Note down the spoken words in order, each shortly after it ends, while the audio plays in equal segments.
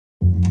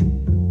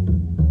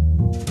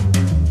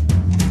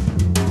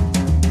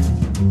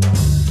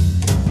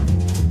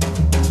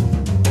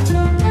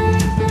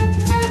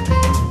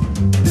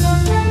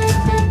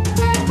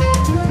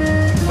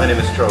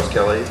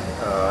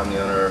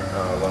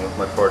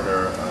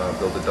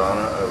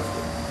Belladonna of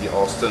the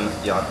Allston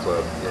Yacht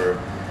Club. We're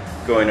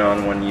going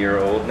on 1 year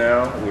old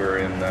now. We're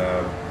in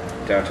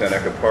downtown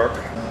Echo Park.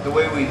 The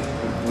way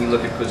we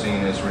look at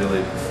cuisine is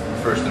really,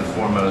 first and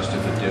foremost,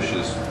 if a dish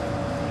is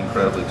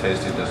incredibly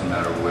tasty, it doesn't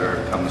matter where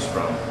it comes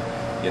from,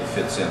 it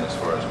fits in as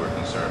far as we're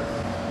concerned.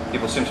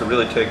 People seem to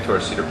really take to our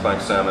cedar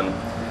plank salmon.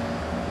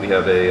 We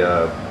have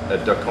a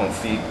duck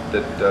confit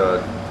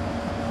that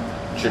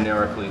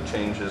generically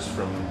changes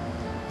from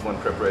one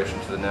preparation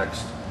to the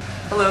next.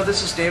 Hello,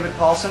 this is David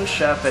Paulson,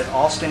 chef at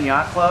Allston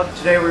Yacht Club.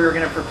 Today we are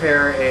going to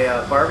prepare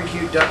a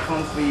barbecue duck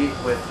confit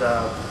with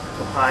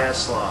papaya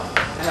slaw.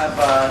 I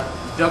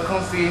have duck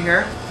confit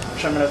here,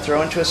 which I'm going to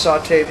throw into a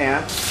saute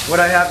pan. What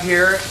I have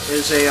here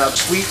is a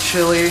sweet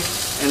chili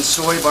and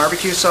soy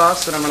barbecue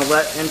sauce that I'm going to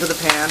let into the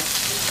pan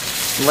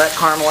and let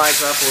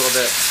caramelize up a little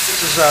bit.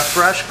 This is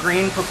fresh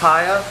green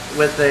papaya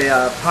with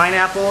a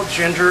pineapple,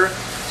 ginger,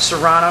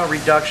 serrano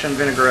reduction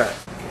vinaigrette.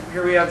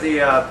 Here we have the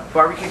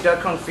barbecue duck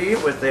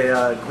confit with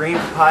a green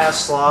papaya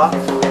slaw.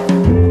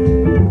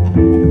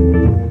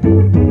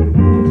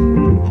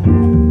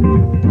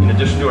 In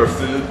addition to our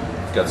food,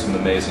 we've got some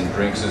amazing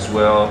drinks as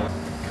well.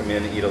 Come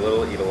in, eat a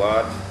little, eat a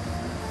lot.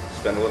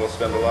 Spend a little,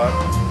 spend a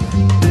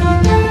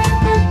lot.